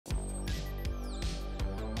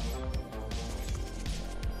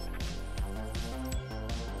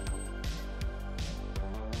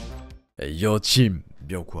Yo team,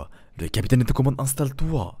 bien ou quoi? Le capitaine est aux commandes,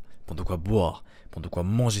 installe-toi. Prends de quoi boire, prends de quoi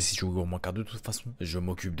manger si tu veux au moins, car de toute façon, je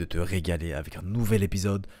m'occupe de te régaler avec un nouvel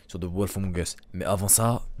épisode sur The Wolf Among Us. Mais avant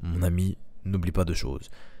ça, mon ami, n'oublie pas deux choses.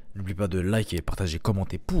 N'oublie pas de liker, partager,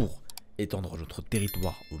 commenter pour étendre notre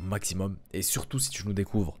territoire au maximum. Et surtout, si tu nous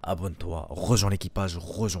découvres, abonne-toi, rejoins l'équipage,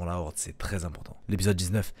 rejoins la horde, c'est très important. L'épisode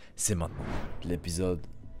 19, c'est maintenant. L'épisode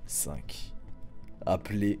 5.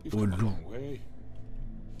 Appelé au loup.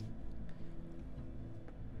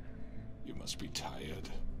 You must be tired.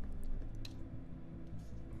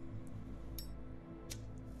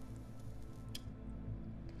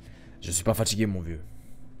 Je suis pas fatigué, mon vieux.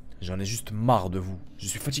 J'en ai juste marre de vous. Je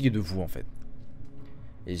suis fatigué de vous en fait.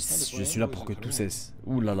 Et je suis là pour que tout cesse.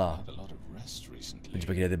 Ouh là là. Ne dis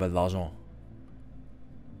pas qu'il a des balles d'argent.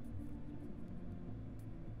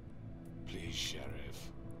 Please,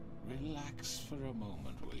 Sheriff, relax for a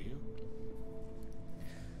moment, will you?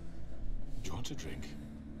 Do you want a drink?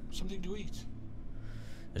 Something to eat?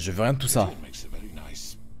 Je veux rien de tout ça. It makes a very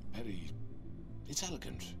nice, it's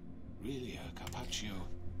elegant. Really, a carpaccio.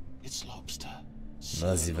 It's lobster.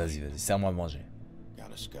 Vas-y, vas-y, vas-y. Serre-moi à manger.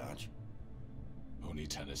 Got a scotch? Only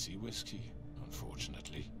Tennessee whiskey,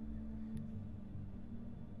 unfortunately.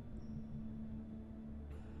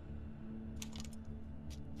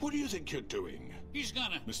 What do you think you're doing? He's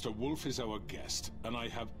gonna... Mr. Wolf is our guest, and I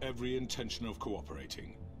have every intention of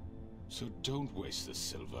cooperating. So don't waste the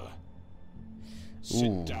silver.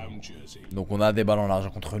 Sit down, Jersey. Donc on a des balles en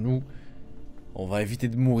argent contre nous. On va éviter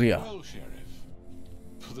de mourir. Well, Sheriff,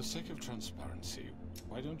 for the sake of transparency,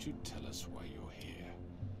 why don't you tell us why you're here?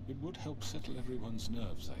 It would help settle everyone's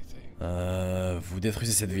nerves, I think. Vous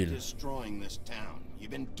détruisez cette ville. Destroying this town.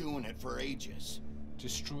 You've been doing it for ages.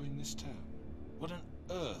 Destroying this town? What on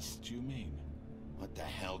earth do you mean? What the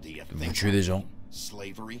hell do you Vous think? tuez des gens.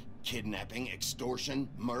 Slavery, kidnapping, extortion,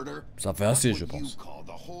 murder. Ça fait assez, What je would you pense. call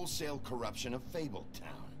the wholesale corruption of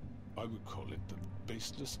Fabletown? I would call it the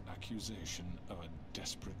baseless accusation of a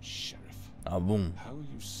desperate sheriff. Ah bon? How are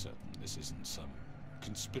you certain this isn't some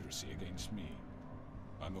conspiracy against me?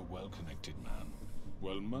 I'm a well-connected man,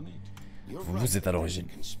 well-moneyed. You're Vous right êtes à that l'origine.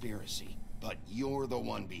 there's a conspiracy, but you're the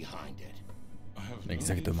one behind it. I have no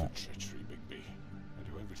Exactement. need for treachery, Bigby. I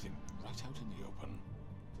do everything right out in the open.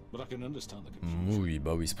 But I can understand the confusion. Oui,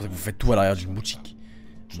 bah oui, c'est pour ça que vous faites tout à l'arrière d'une boutique.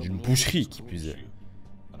 D'une boucherie qui plus est.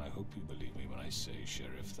 And I hope you believe me when I say,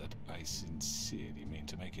 Sheriff, that I sincerely mean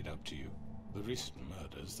to make it up to you. The recent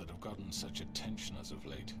murders that have gotten such attention as of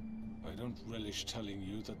late, I don't relish telling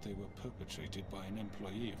you that they were perpetrated by an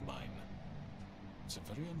employee of mine. It's a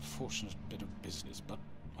very unfortunate bit of business, but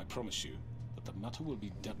I promise you that the matter will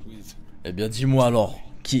be dealt with. Eh bien, dis-moi alors,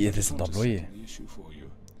 qui était cet employé?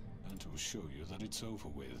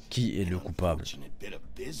 Qui est le coupable? Unfortunate bit of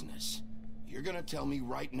business. You're gonna tell me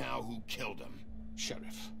right now who killed him.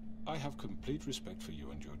 Sheriff, I have complete respect for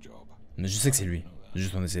you and your job. Mais je sais que c'est lui.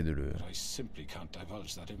 Juste on essaie de le... But I simply can't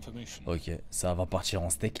divulge that information. Ok, ça va partir en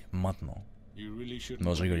steak maintenant. You really shouldn't.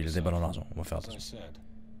 Non, je rigole, il a des balles en argent. On va faire As I attention. said,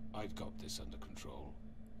 I've got this under control.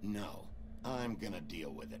 No, I'm gonna deal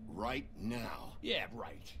with it right now. Yeah,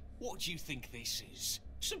 right. What do you think this is?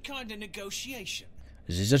 Some kind of negotiation?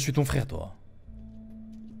 J'ai déjà tué ton frère, toi.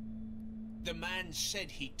 The man said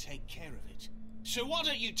he'd take care of it. So why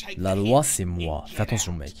don't you take La the loi, hit c'est moi. and Fais get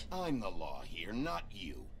attention, out? mec. I'm the law here, not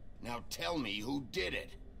you. Now tell me who did it.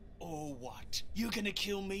 Or what? You're gonna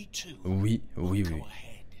kill me too? Oui, oui, Go oui.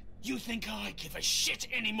 ahead. You think I give a shit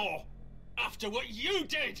anymore? After what you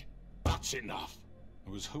did? That's enough.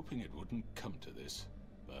 I was hoping it wouldn't come to this,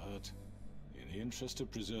 but in the interest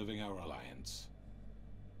of preserving our alliance,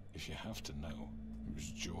 if you have to know, it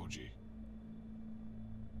was Georgie.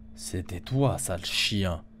 C'était toi, sale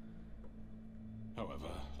chien. However,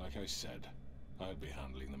 like I said, I'd be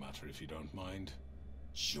handling the matter if you don't mind.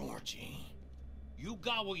 Georgie. You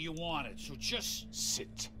got what you wanted, so just...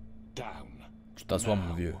 Sit down. Tu t'assois,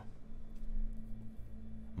 mon vieux.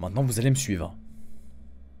 Maintenant, vous allez me suivre.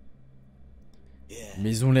 Mais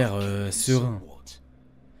ils ont l'air sereins.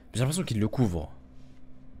 J'ai l'impression qu'ils le couvrent.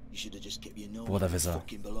 Pourquoi t'as fait ça?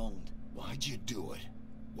 Why'd you do it?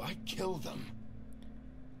 Why kill them?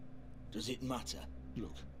 Does it matter?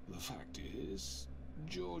 Look, the fact is,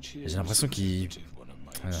 George here J'ai l'impression qu'il... misinterpreted one of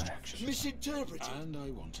my instructions, Misinterpreted? and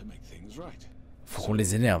I want to make things right. Faut qu'on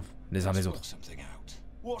les énerve, les uns les Let's work autres. something out.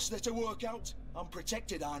 What's there to work out? I'm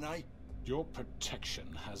protected, aren't I? Your protection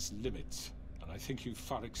has limits, and I think you've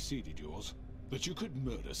far exceeded yours. That you could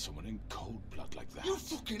murder someone in cold blood like that. You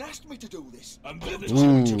fucking asked me to do this. And then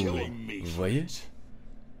Ouh, attempt to blame me vous for voyez? it.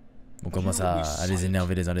 On commence à les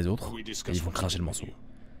énerver les uns les autres. We Et discuss ils vont what cracher le we morceau. do.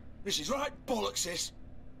 This is right bollocks, sis.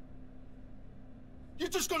 You're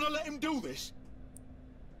just gonna let him do this?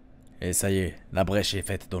 Et ça y est, la brèche est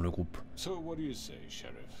faite dans le groupe. So what do you say,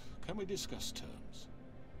 Sheriff? Can we discuss terms?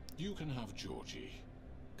 You can have Georgie.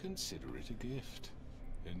 Consider it a gift,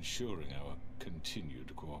 ensuring our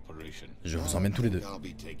continued cooperation. Je vous emmène tous les deux. I'll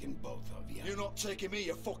be taking both of you. You're not taking me,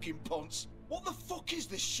 you fucking ponce. What the fuck is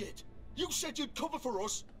this shit? You said you'd cover for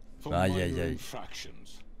us. For Aïe, minor aïe, aïe.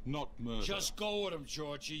 infractions, not murder. Just go with him,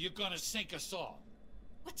 Georgie. You're gonna sink us all.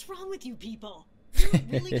 What's wrong with you people? You're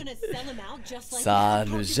really gonna sell him out just like Ça that?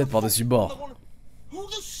 le jette par-dessus bord. Who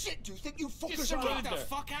the shit do you think you Just fuckers are? get the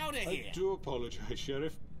fuck out of I here. do apologize,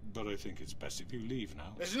 Sheriff, but I think it's best if you leave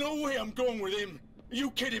now. There's no way I'm going with him. Are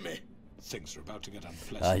you kidding me? Things are about to get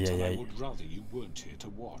unpleasant, Aïe, aïe, and I aïe. would rather you weren't here to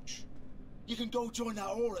watch. You can go join that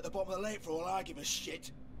whore at the bottom of the lake for all I give a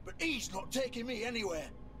shit. But he's not taking me anywhere.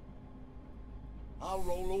 I'll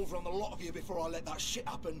roll over on the lot of you before I let that shit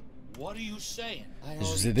happen. What are you saying? Je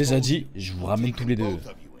vous ai déjà dit, je vous ramène tous les deux. Both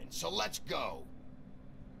of you in, so let's go.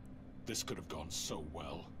 This could have gone so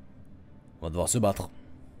well. On va devoir se battre.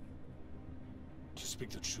 To speak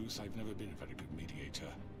the truth, I've never been a very good mediator.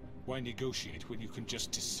 Why negotiate when you can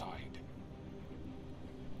just decide?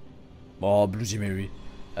 Oh, Bloody Mary,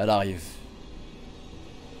 elle arrive.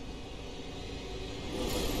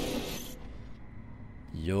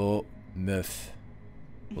 Yo, meuf.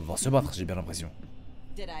 On va devoir se battre, j'ai bien l'impression.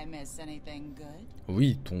 Did I miss anything good?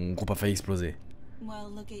 Oui, ton groupe a failli exploser.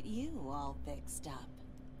 Well, look at you all fixed up.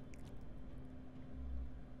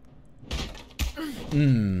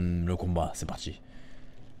 Le combat, c'est parti.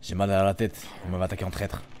 J'ai mal à la tête, on m'avait attaqué en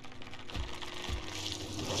traître.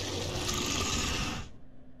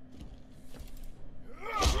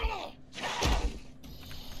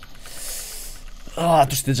 Ah,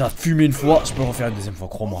 je t'ai déjà fumé une fois, je peux le refaire une deuxième fois,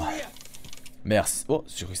 crois-moi. Merci. Oh,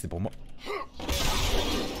 j'ai cru que c'était pour moi.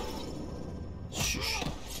 Chut.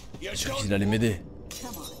 J'ai cru qu'il allait m'aider.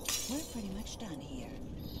 Come on, we're pretty much done here.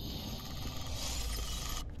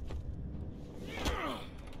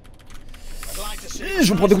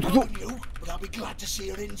 Je me prends des coups de couteau. But I'll be glad to see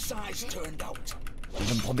her insides turned out. Je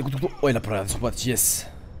vais me prendre des coups de couteau. Oh, il a pas l'air de son pote, yes.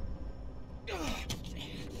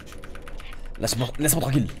 Laisse-moi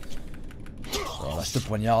tranquille. Voilà, je te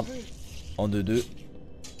poignarde. En 2-2.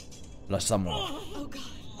 Lâche ça, moi. Oh god.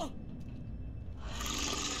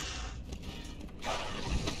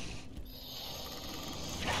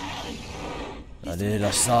 Allez,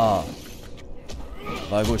 lâche ça.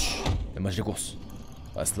 Va à gauche. Et moi, je les course.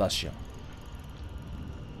 Reste là, chien.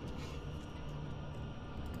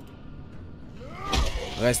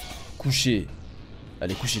 Reste couché.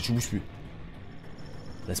 Allez, couché, tu bouges plus.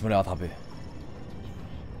 Laisse-moi les rattraper.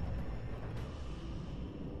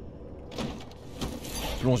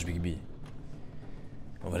 Plonge, Big B.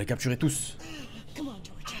 On va les capturer tous. Come on,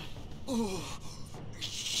 Georgie. Oh,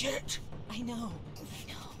 shit. I know.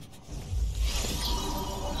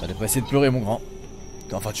 Allez, pas essayer de pleurer, mon grand.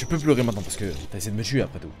 Enfin, tu peux pleurer maintenant parce que t'as essayé de me tuer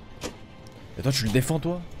après tout. Et toi, tu le défends,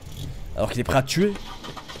 toi? Alors qu'il est prêt à te tuer?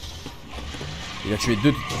 Il a tué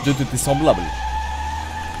deux de tes semblables.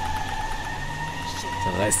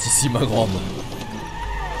 Reste ici, ma grande.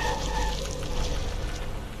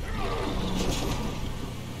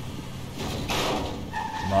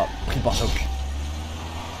 Il m'a pris par choc.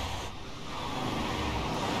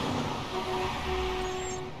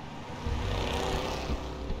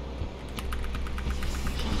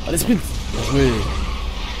 Allez, sprint. Bien joué.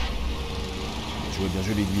 Bien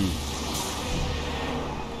joué, Big B.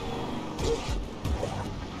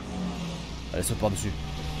 Allez, saute par-dessus.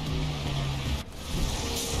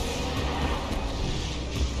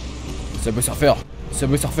 Subway Surfer.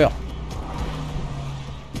 Subway Surfer.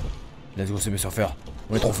 Let's go, Subway Surfer.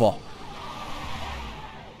 On est trop fort.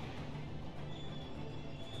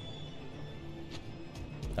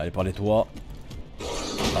 Allez, parlez-toi.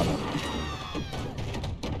 Ah non.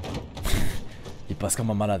 Il passe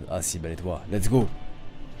comme un malade. Ah si, bah toi. Let's go.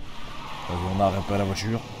 On a réparé la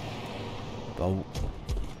voiture. Par où?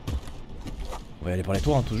 On va y aller par les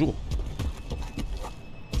toits, hein, toujours.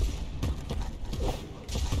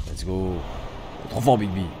 Let's go. T'es trop fort, Big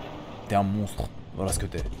B. T'es un monstre. Voilà ce que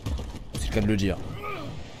t'es. C'est le cas de le dire.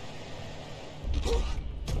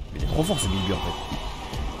 Mais il est trop fort, ce Big B, en fait.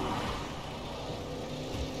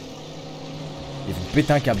 Ils vont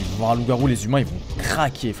péter un câble. Ils vont voir un loup-garou, les humains, ils vont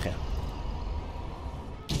craquer, frère.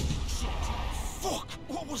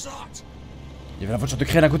 Il y avait la voiture de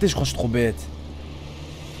créer d'un côté, je crois que je suis trop bête.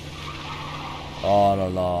 Oh là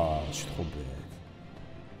là, je suis trop bête.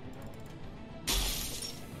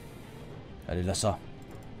 Allez, là ça.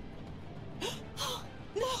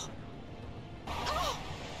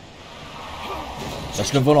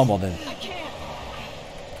 Lâche le volant, bordel.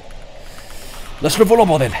 Lâche le volant,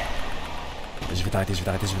 bordel. Je vais t'arrêter, je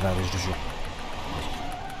te jure.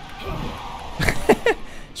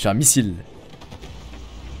 Je suis un missile.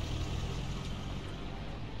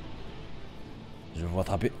 Je vais vous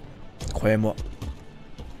rattraper. Croyez-moi.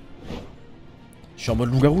 Je suis en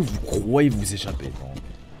mode loup-garou, vous croyez vous échapper. Bon.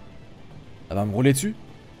 Elle va me rouler dessus?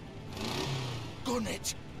 Gun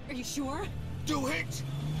it. Are you sure? Do it.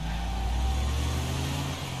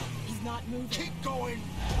 He's not moving. Keep going.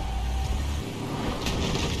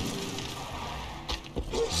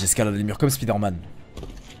 J'escalade les murs comme Spider-Man.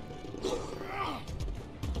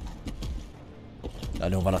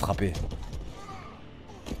 Allez, on va l'attraper.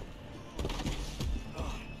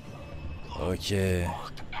 Ok.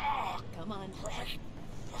 Come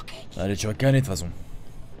on. Allez, tu vas canner de toute façon.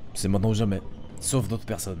 C'est maintenant ou jamais. Sauf d'autres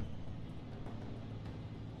personnes.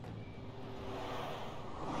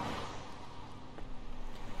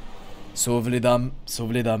 Sauve les dames,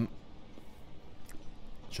 sauve les dames.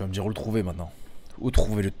 Tu vas me dire où le trouver maintenant. Où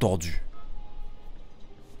trouver le tordu?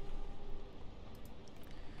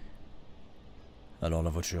 Alors la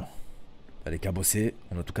voiture. Elle est cabossée,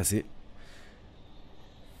 on a tout cassé.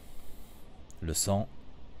 Le sang. De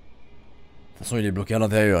toute façon il est bloqué à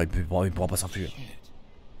l'intérieur, il pourra pas s'enfuir.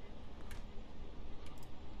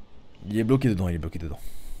 Il est bloqué dedans, il est bloqué dedans.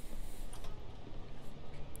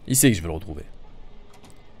 Il sait que je vais le retrouver.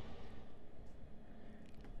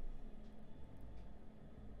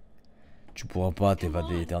 Tu pourras pas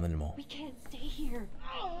t'évader éternellement. We can't stay here.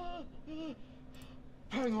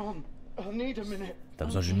 Hang on. I need a minute. T'as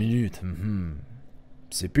besoin d'une minute.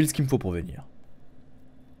 C'est pile ce qu'il me faut pour venir.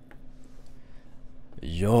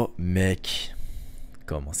 Yo mec.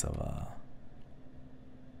 Comment ça va?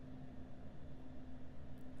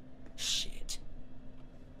 Shit.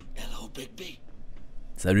 Hello, Big B.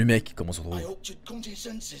 Salut mec, comment ça se I trouve? hope you'd come to your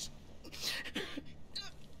senses.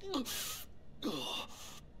 Oh,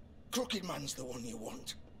 Crooked Man's the one you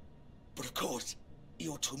want. But of course,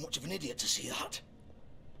 you're too much of an idiot to see that.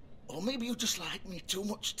 Or maybe you just like me too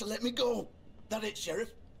much to let me go. That it, Sheriff?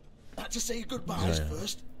 I had to say your goodbyes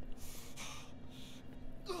first.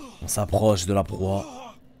 On s'approche de la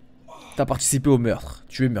proie. T'as participé au meurtre.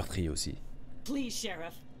 Tu es meurtrier aussi. Please,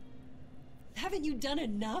 Sheriff. Haven't you done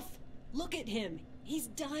enough? Look at him. He's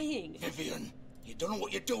dying. Vivian, you don't know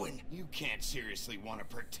what you're doing. You can't seriously want to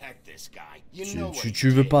protect this guy. You know what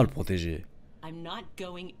Tu veux pas le protéger. I'm not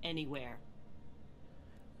going anywhere.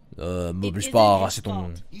 M'oblige pas à arracher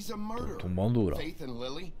ton He's a murderer. ton bandeau là. Faith and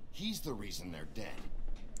Lily, he's the reason they're dead.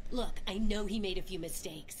 Look, I know he made a few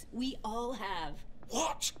mistakes. We all have.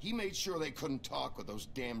 What? He made sure they couldn't talk with those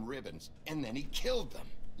damn ribbons, and then he killed them.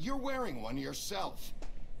 You're wearing one yourself.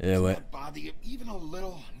 Eh ouais. Does that bother you even a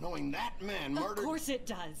little, knowing that man Of murdered? course it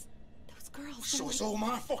does. Those girls. So were it's like- all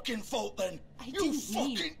my fucking fault then. I You didn't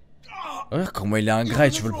mean- fucking. Ah! Regarde comment il est ingrat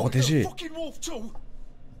et tu veux le protéger. Fucking wolf too.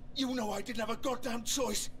 You know I didn't have a goddamn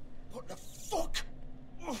choice. What the fuck?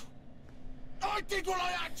 Ugh. I did what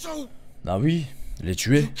I had to. Ah oui, les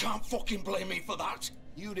tuer. You can't fucking blame me for that.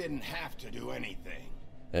 You didn't have to do anything.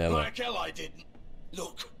 Eh ouais. Like hell I didn't.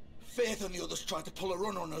 Look, Faith and the others tried to pull a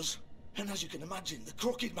run on us. And as you can imagine, the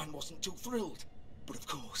Crooked Man wasn't too thrilled. But of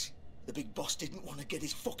course, the big boss didn't want to get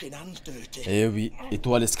his fucking hands dirty. Eh oui. Et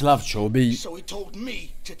toi l'esclave, tu as obéi. So he told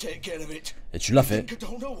me to take care of it. Et tu l'as I fait. think I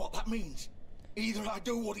don't know what that means. Either I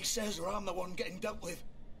do what he says or I'm the one getting dealt with.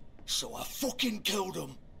 So I fucking killed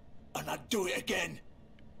him. And I'd do it again.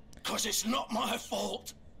 Cause it's not my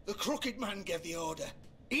fault. The Crooked Man gave the order.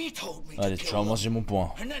 He told me Allez, to tu kill vas them. manger mon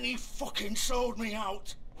point. And then he fucking sold me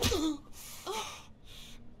out.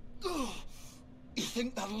 You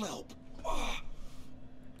think that'll help?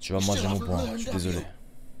 Tu vas manger mon point, je suis désolé.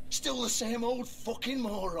 Still the same old fucking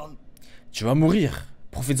moron. Tu vas mourir.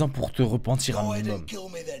 Profites-en pour te repentir un Go ahead minimum. and kill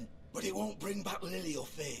me then. But it won't bring back Lily or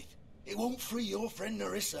Faith. It won't free your friend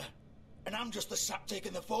Narissa. And I'm just the sap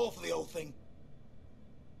taking the fall for the whole thing.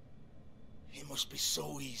 It must be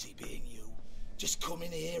so easy being you. Just come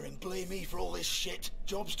in here and blame me for all this shit.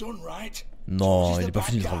 Job's done, right? Non, George is il the est pas bad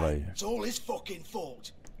fini le guy. travail. It's all his fucking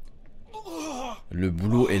fault. Le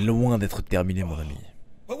boulot est loin d'être terminé, mon ami.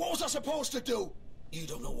 But what was I supposed to do? You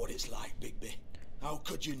don't know what it's like, Bigby. How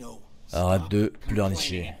could you know? Arrête de Complaining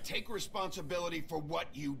pleurnicher. and take responsibility for what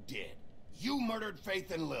you did. You murdered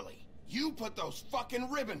Faith and Lily. You put those fucking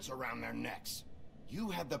ribbons around their necks. You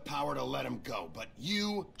had the power to let them go, but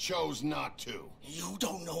you chose not to. You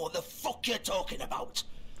don't know what the fuck you're talking about.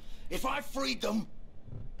 If I freed them,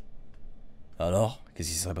 Alors, qu'est-ce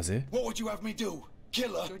qui se serait passé? what would you have me do?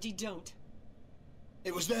 Kill her? Georgie, don't.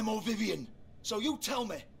 It was them or Vivian. So you tell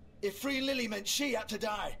me, if freeing Lily meant she had to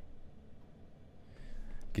die.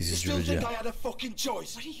 Qu'est-ce que tu still veux think dire? I had a fucking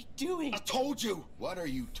choice? What are you doing? I told you. What are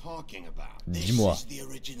you talking about? This Dis-moi. is the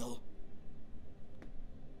original.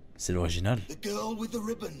 C'est l'original? The girl with the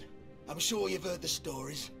ribbon. I'm sure you've heard the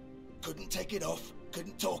stories. Couldn't take it off,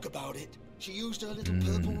 couldn't talk about it. She used her little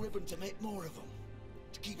purple ribbon to make more of them.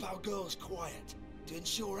 To keep our girls quiet. To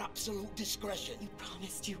ensure absolute discretion. You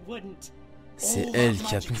promised you wouldn't. C'est All elle that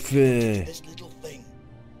qui a magic tout is connected to fait. this little thing.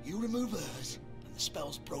 You remove hers, and the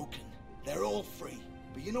spell's broken. They're all free.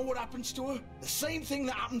 But you know what happens to her? The same thing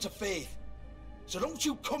that happened to Faith. So don't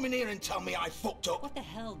you come in here and tell me I fucked up. What the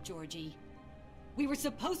hell, Georgie? We were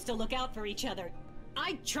supposed to look out for each other.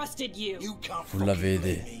 I trusted you. You can't Vous l'avez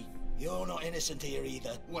fucking aidé. blame me. You're not innocent here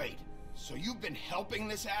either. Wait, so you've been helping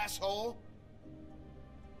this asshole?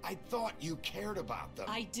 I thought you cared about them.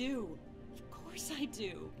 I do. Of course I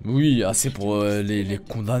do. Oui, assez pour les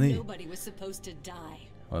condamner. Nobody was supposed to die.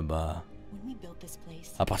 Ouais bah... When we built this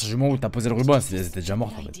place, À partir du moment où t'as posé le ruban, elles étaient déjà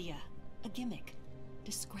mortes en fait. idea, a gimmick.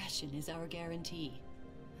 Discretion is our guarantee.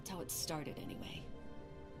 That's how it started anyway.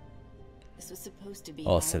 This was supposed to be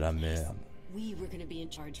Oh, our c'est la place. merde. We were going to be in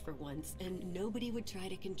charge for once, and nobody would try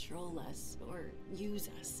to control us or use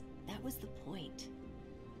us. That was the point.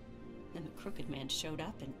 Then the crooked man showed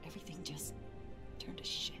up, and everything just turned to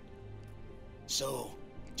shit. So,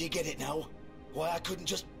 do you get it now? Why I couldn't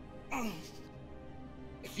just...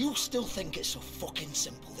 If you still think it's so fucking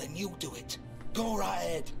simple, then you do it. Go right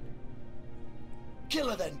ahead. Kill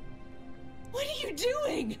her then. What are you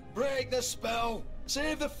doing? Break the spell.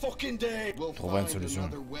 Save the fucking day. We'll Trouver une find solution.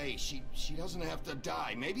 another way. She doesn't have to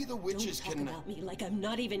die. Maybe the Don't witches talk can... about me like I'm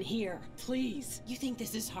not even here. Please. You think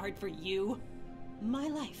this is hard for you? My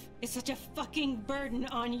life is such a fucking burden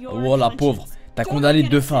on your Oh la pauvre, conscience. t'as Don't condamné I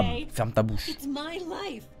get deux a femmes. say? Ferme ta bouche. It's my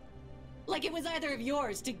life. Like it was either of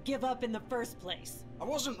yours to give up in the first place. I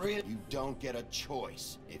wasn't really... You don't get a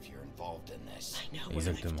choice if you're involved in this. I know what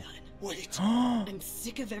I've Exactement. done. Wait. I'm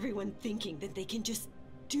sick of everyone thinking that they can just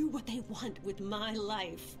do what they want with my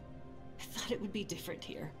life. I thought it would be different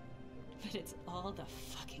here. But it's all the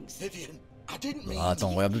fucking Vivian, I didn't mean... Ah,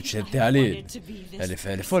 attends, regarde où tu I étais allé. wanted to be this Elle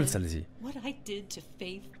est folle person. celle-ci. What I did to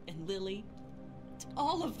Faith and Lily, to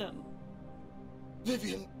all of them.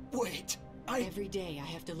 Vivian, wait. Every day I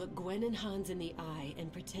have to look Gwen and Hans in the eye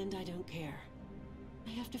and pretend I don't care. I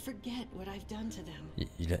have to forget what I've done to them.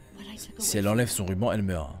 What I took Si away elle enlève son ruban, elle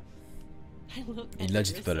meurt. I look Il at l'a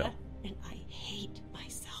dit tout à l'heure. Marissa and I hate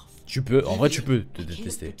myself. Tu peux, en vrai tu peux te I can't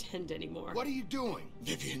détester. pretend anymore. What are you doing?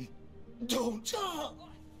 Vivian, don't.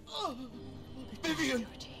 Vivian,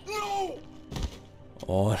 no!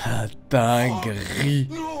 Oh la dinguerie.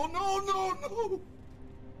 No, no, no, no!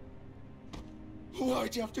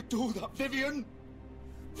 Why'd you have to do that, Vivian?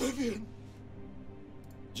 Vivian!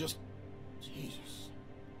 Just... Jesus.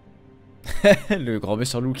 Le grand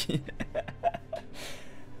méchant Lucky.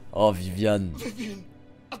 Oh Viviane. Vivian,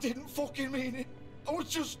 I didn't fucking mean it. I was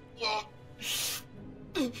just...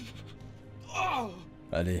 Oh.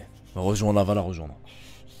 Allez, rejoins-la, va la rejoindre.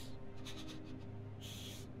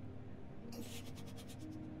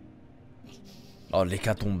 Oh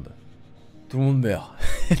l'hécatombe. Tout le monde meurt.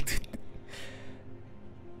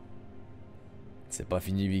 C'est pas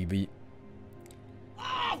fini Big B.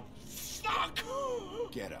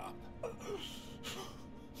 Get up.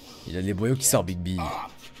 Il a les boyaux qui sortent Big B.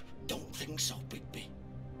 Don't think so, Big B.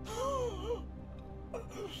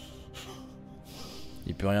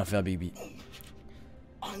 Il peut rien faire Big B.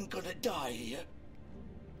 I'm gonna die here.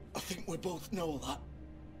 I think we both know that.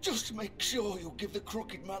 Just make sure you give the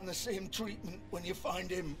crooked man the same treatment when you find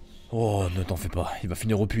him. Oh ne t'en fais pas, il va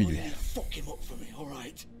finir au puits lui. Really fuck him up for me,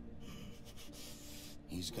 alright?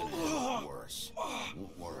 He's gonna have it worse.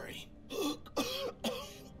 Don't worry.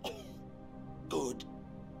 Good.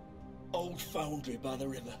 Old foundry by the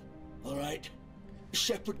river, alright?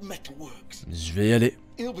 Shepherd Metalworks. Je vais y aller.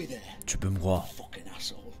 He'll be there. Tu peux me croire. Fucking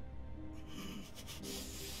asshole.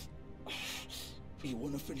 You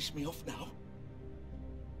wanna finish me off now?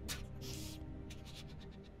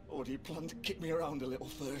 Or do you plan to kick me around a little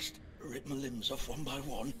first? Rip my limbs off one by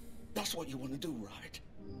one? That's what you wanna do, right?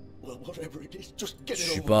 Well, whatever it is, just get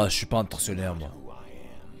it over. Je suis pas un tortionnaire moi. Who I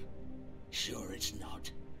am. Sure it's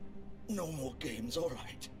not. No more games,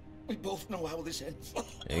 alright? We both know how this ends.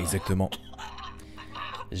 Exactement.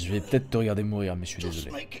 Je vais peut-être te regarder mourir, mais je suis Just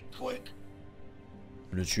désolé. make it quick.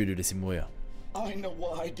 Le tuer et le laisser mourir. I know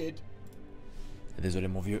what I did. Désolé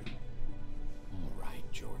mon vieux. All right,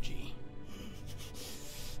 Georgie.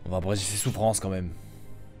 On va abréger ses souffrances quand même.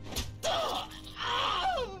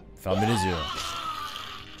 Fermez les yeux.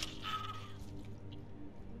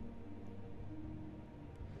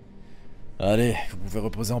 Allez, vous pouvez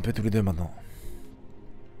reposer en paix tous les deux maintenant.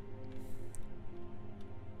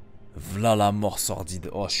 V'là la mort sordide.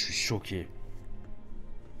 Oh, je suis choqué.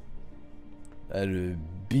 Le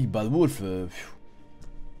Big Bad Wolf,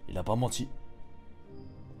 il a pas menti.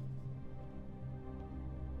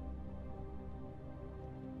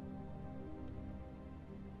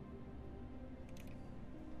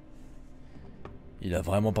 Il a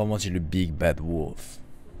vraiment pas menti, le Big Bad Wolf.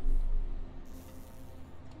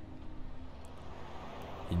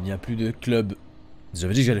 Il n'y a plus de club.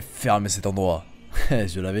 J'avais dit que j'allais fermer cet endroit.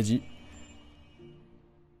 Je l'avais dit.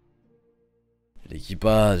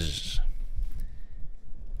 L'équipage.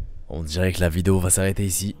 On dirait que la vidéo va s'arrêter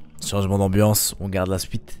ici. Changement d'ambiance, on garde la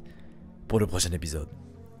suite pour le prochain épisode.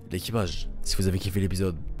 L'équipage, si vous avez kiffé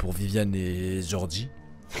l'épisode pour Viviane et Georgie,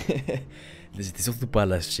 n'hésitez surtout pas à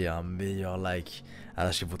lâcher un meilleur like, à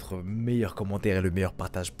lâcher votre meilleur commentaire et le meilleur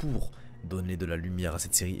partage pour donner de la lumière à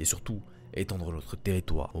cette série et surtout étendre notre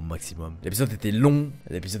territoire au maximum. L'épisode était long,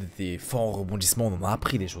 l'épisode était fort en rebondissement, on en a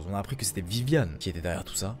appris des choses. On a appris que c'était Viviane qui était derrière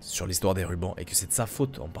tout ça, sur l'histoire des rubans, et que c'est de sa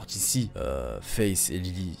faute en partie si Face et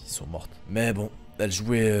Lily sont mortes. Mais bon, elle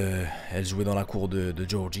jouait dans la cour de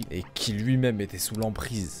Georgie, et qui lui-même était sous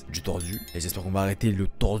l'emprise du tordu. Et j'espère qu'on va arrêter le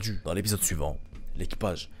tordu dans l'épisode suivant.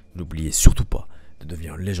 L'équipage, n'oubliez surtout pas de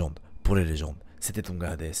devenir une légende pour les légendes. C'était ton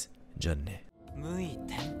gars Hades, Johnny.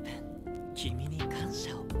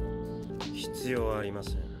 必要はありま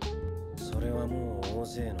せん。それはもう大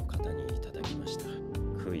勢の方にいただきました。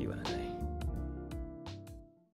悔いはない。